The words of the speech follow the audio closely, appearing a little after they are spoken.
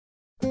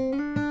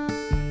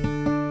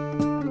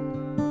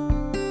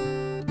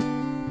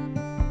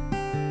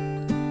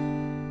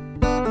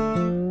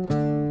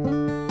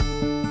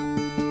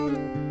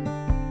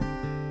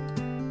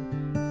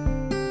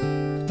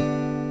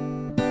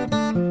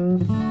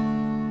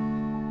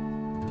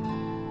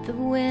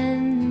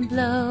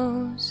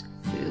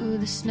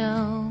the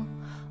snow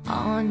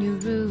on your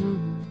roof.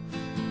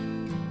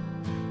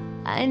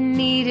 I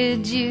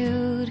needed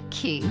you to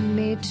keep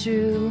me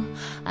true.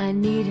 I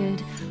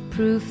needed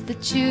proof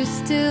that you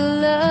still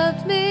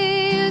loved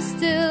me, you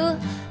still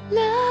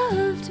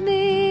loved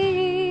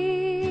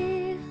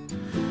me.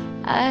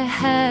 I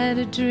had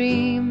a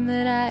dream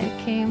that I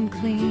came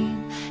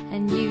clean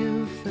and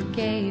you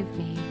forgave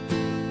me.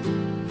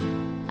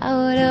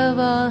 Out of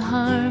all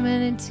harm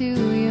and into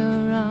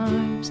your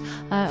arms,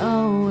 I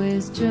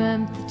always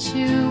dreamt that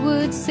you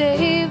would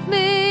save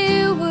me,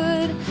 you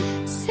would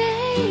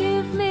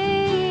save me.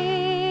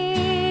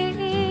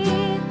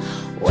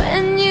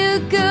 When you're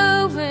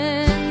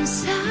going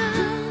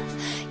south,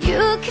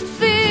 you can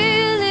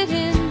feel it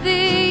in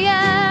the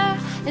air,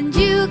 and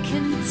you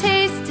can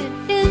taste it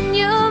in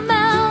your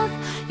mouth.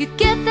 You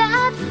get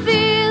that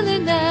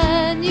feeling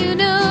and you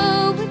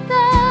know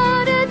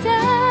without a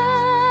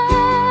doubt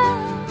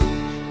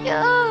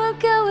you're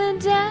going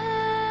down.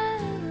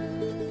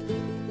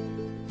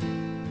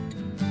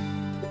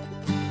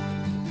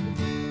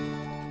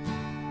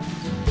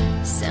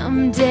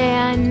 Someday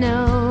I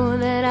know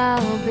that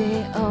I'll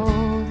be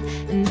old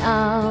and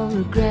I'll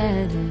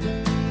regret it,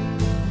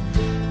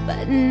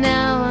 but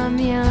now I'm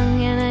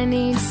young and I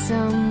need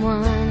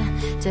someone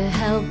to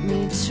help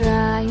me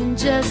try and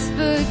just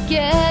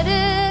forget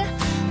it,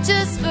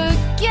 just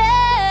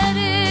forget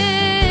it.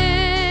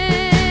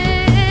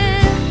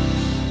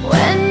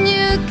 When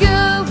you're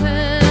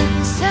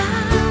going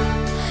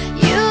south,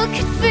 you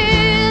can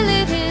feel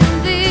it in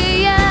the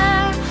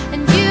air,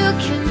 and you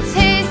can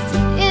taste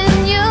it in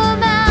your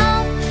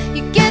mouth.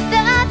 You get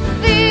that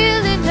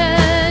feeling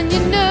and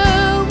you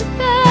know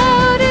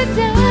without a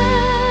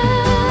doubt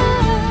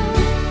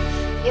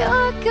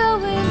you're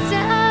going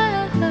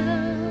down.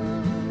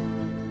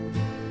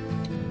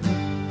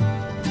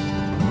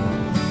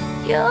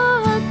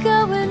 You're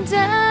going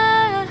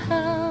down,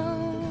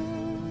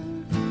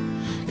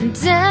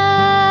 down.